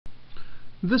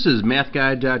This is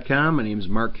MATHguide.com. My name is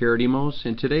Mark Karadimos,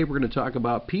 and today we're going to talk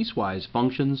about piecewise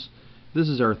functions. This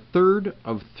is our third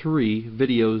of 3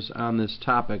 videos on this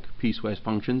topic, piecewise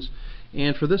functions.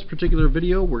 And for this particular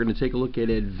video, we're going to take a look at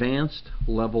advanced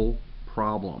level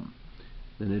problem.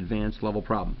 An advanced level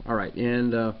problem. Alright,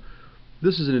 and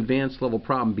this is an advanced level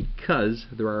problem because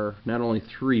there are not only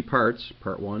 3 parts,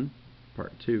 part 1,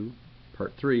 part 2,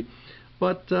 part 3,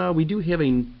 but we do have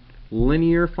a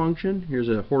linear function. Here's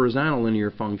a horizontal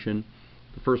linear function.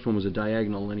 The first one was a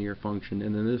diagonal linear function,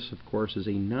 and then this, of course, is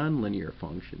a nonlinear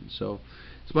function. So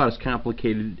it's about as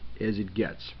complicated as it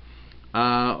gets.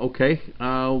 Let's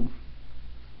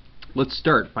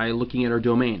start by looking at our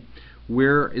domain.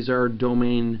 Where is our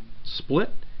domain split?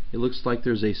 It looks like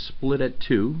there's a split at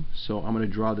 2, so I'm going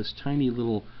to draw this tiny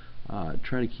little,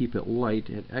 try to keep it light.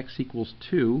 At x equals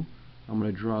 2, I'm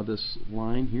going to draw this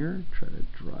line here, try to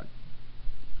draw it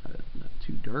not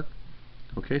too dark.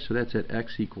 Okay, so that's at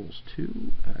x equals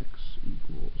 2, x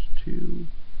equals 2.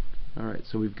 Alright,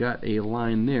 so we've got a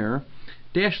line there.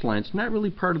 Dashed line, it's not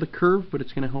really part of the curve, but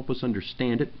it's going to help us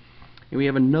understand it. And we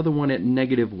have another one at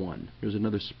 -1. There's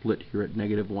another split here at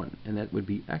 -1, and that would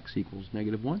be x equals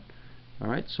 -1.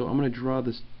 Alright, so I'm going to draw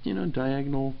this,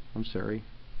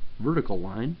 vertical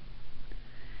line.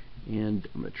 And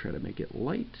I'm going to try to make it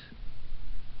light.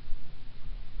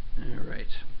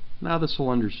 Alright. Now this will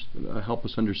help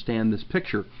us understand this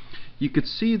picture. You could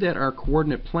see that our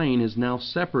coordinate plane is now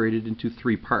separated into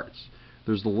 3 parts.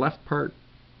 There's the left part,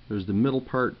 there's the middle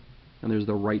part, and there's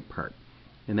the right part.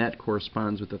 And that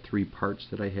corresponds with the 3 parts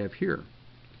that I have here,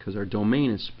 because our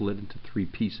domain is split into 3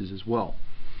 pieces as well.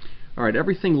 Alright,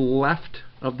 everything left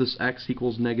of this x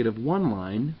equals -1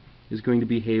 line is going to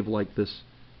behave like this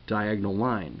diagonal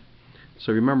line.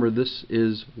 So remember, this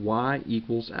is y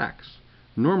equals x.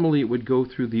 Normally it would go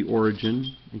through the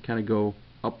origin and kind of go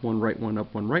up one, right one,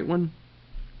 up one, right one.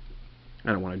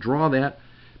 I don't want to draw that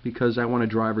because I want to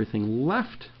draw everything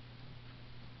left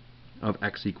of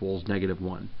x equals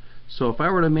 -1. So if I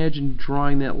were to imagine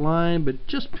drawing that line but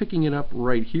just picking it up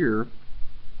right here,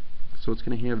 so it's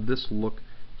going to have this look,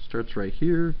 starts right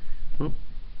here. Oh,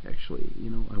 actually,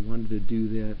 I wanted to do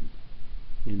that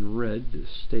in red to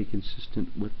stay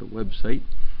consistent with the website.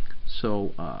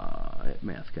 So at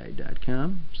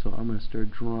MATHguide.com. So I'm going to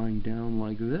start drawing down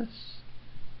like this,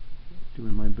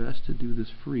 doing my best to do this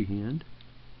freehand.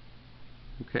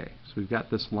 Okay, so we've got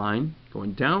this line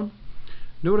going down.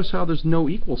 Notice how there's no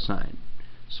equal sign.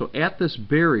 So at this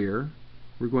barrier,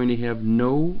 we're going to have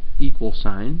no equal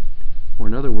sign, or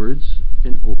in other words,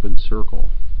 an open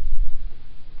circle.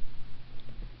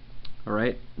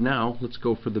 Alright, now let's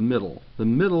go for the middle. The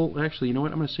middle, actually, you know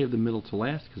what? I'm going to save the middle to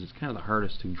last because it's kind of the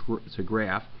hardest to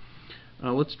graph.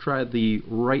 Let's try the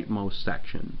rightmost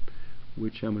section,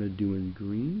 which I'm going to do in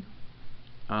green.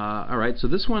 Alright, so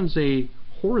this one's a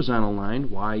horizontal line,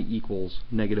 y equals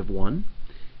 -1.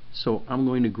 So I'm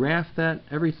going to graph that,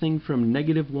 everything from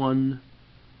 -1.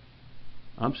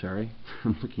 I'm sorry,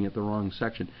 I'm looking at the wrong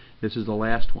section. This is the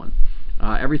last one.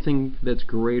 Everything that's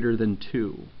greater than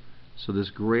 2. So this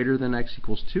greater than x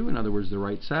equals 2, in other words, the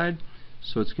right side.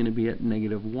 So it's going to be at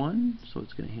 -1. So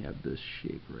it's going to have this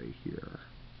shape right here.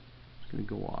 It's going to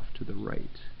go off to the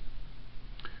right.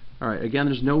 Alright, again,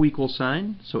 there's no equal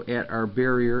sign. So at our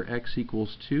barrier, x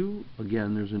equals 2,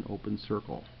 again, there's an open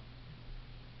circle.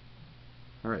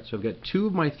 Alright, so I've got 2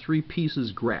 of my 3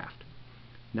 pieces graphed.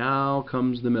 Now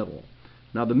comes the middle.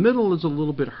 Now the middle is a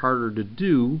little bit harder to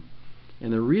do.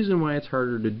 And the reason why it's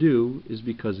harder to do is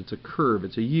because it's a curve,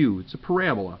 it's a U, it's a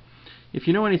parabola. If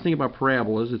you know anything about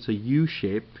parabolas, it's a U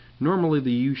shape. Normally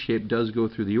the U shape does go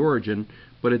through the origin,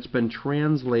 but it's been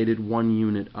translated 1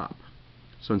 unit up.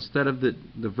 So instead of the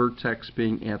vertex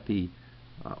being at the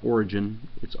origin,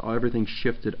 everything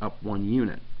shifted up 1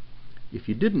 unit. If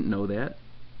you didn't know that,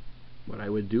 what I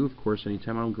would do, of course,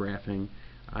 anytime I'm graphing,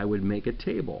 I would make a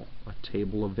table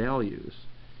of values.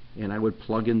 And I would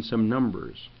plug in some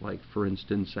numbers. Like, for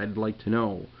instance, I'd like to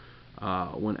know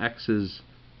when x is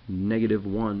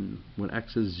 -1, when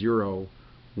x is 0,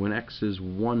 when x is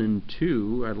 1 and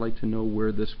 2, I'd like to know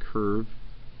where this curve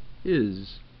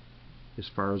is as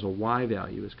far as a y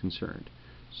value is concerned.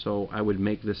 So I would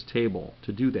make this table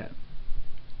to do that.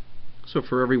 So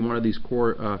for every one of these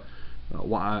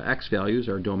x values,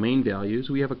 our domain values,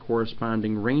 we have a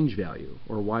corresponding range value,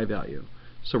 or y value.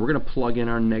 So we're going to plug in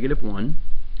our -1.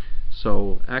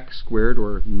 So x squared,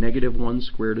 or -1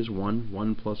 squared, is 1.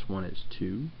 1 plus 1 is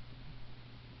 2.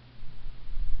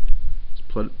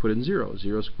 Let's put in 0.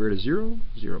 0 squared is 0.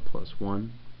 0 plus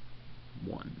 1,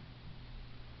 1.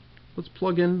 Let's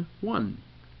plug in 1.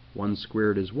 1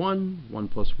 squared is 1. 1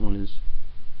 plus 1 is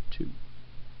 2.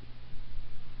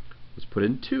 put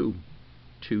in 2.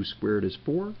 2 squared is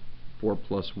 4. 4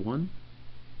 plus 1,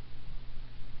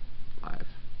 5.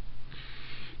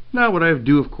 Now what I would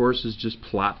do, of course, is just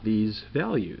plot these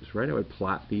values, right? I would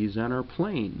plot these on our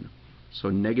plane. So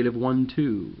negative 1,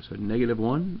 2. So negative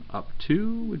 1 up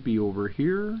 2 would be over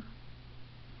here.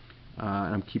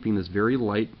 I'm keeping this very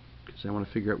light because I want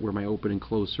to figure out where my open and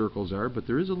closed circles are, but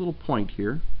there is a little point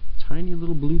here, tiny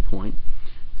little blue point,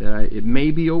 that it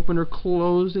may be open or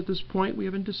closed at this point. We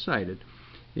haven't decided.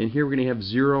 And here we're going to have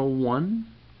 0, 1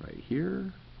 right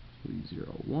here.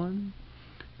 0, 1.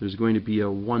 There's going to be a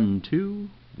 1, 2.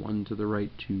 1 to the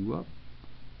right, 2 up.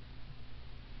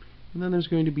 And then there's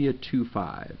going to be a 2,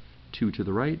 5. 2 to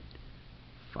the right,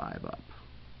 5 up.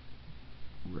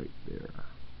 Right there.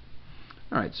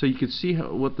 Alright, so you can see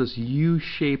what this U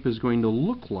shape is going to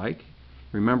look like.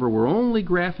 Remember, we're only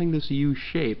graphing this U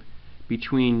shape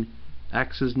between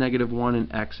x is negative 1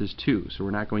 and x is 2. So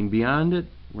we're not going beyond it,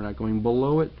 we're not going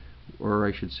below it, or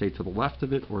I should say to the left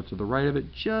of it or to the right of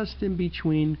it, just in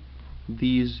between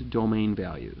these domain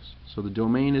values. So the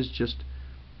domain is just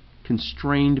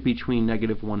constrained between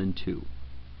negative 1 and 2.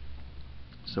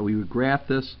 So we would graph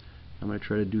this. I'm going to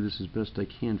try to do this as best I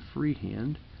can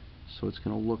freehand. So it's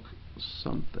going to look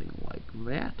something like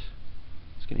that.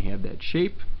 It's going to have that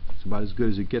shape. It's about as good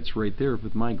as it gets right there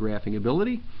with my graphing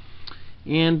ability.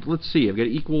 And let's see, I've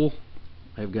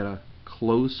got a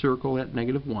closed circle at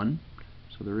negative 1.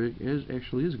 So there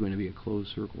actually is going to be a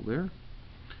closed circle there.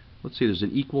 Let's see, there's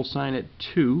an equal sign at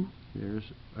 2. There's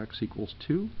x equals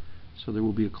 2. So there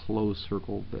will be a closed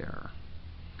circle there.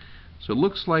 So it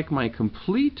looks like my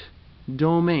complete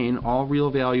domain, all real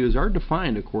values are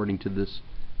defined according to this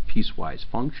piecewise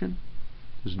function.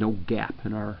 There's no gap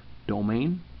in our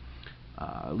domain.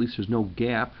 At least there's no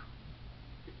gap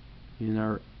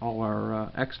in all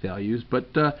our x values.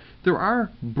 But there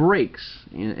are breaks,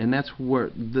 and that's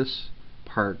where this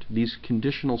part, these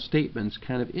conditional statements,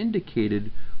 kind of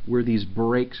indicated where these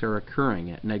breaks are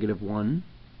occurring at negative 1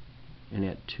 and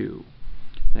at 2.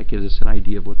 That gives us an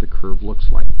idea of what the curve looks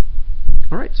like.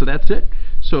 Alright, so that's it.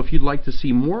 So if you'd like to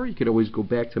see more, you could always go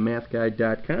back to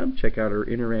MATHguide.com, check out our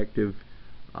interactive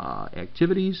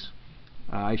activities,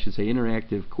 I should say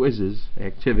interactive quizzes,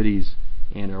 activities,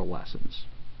 and our lessons.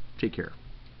 Take care.